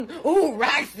Ooh,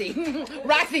 Roxy.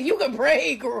 Roxy, you can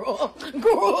pray, girl.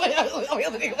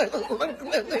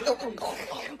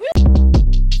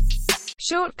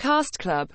 Short Cast Club.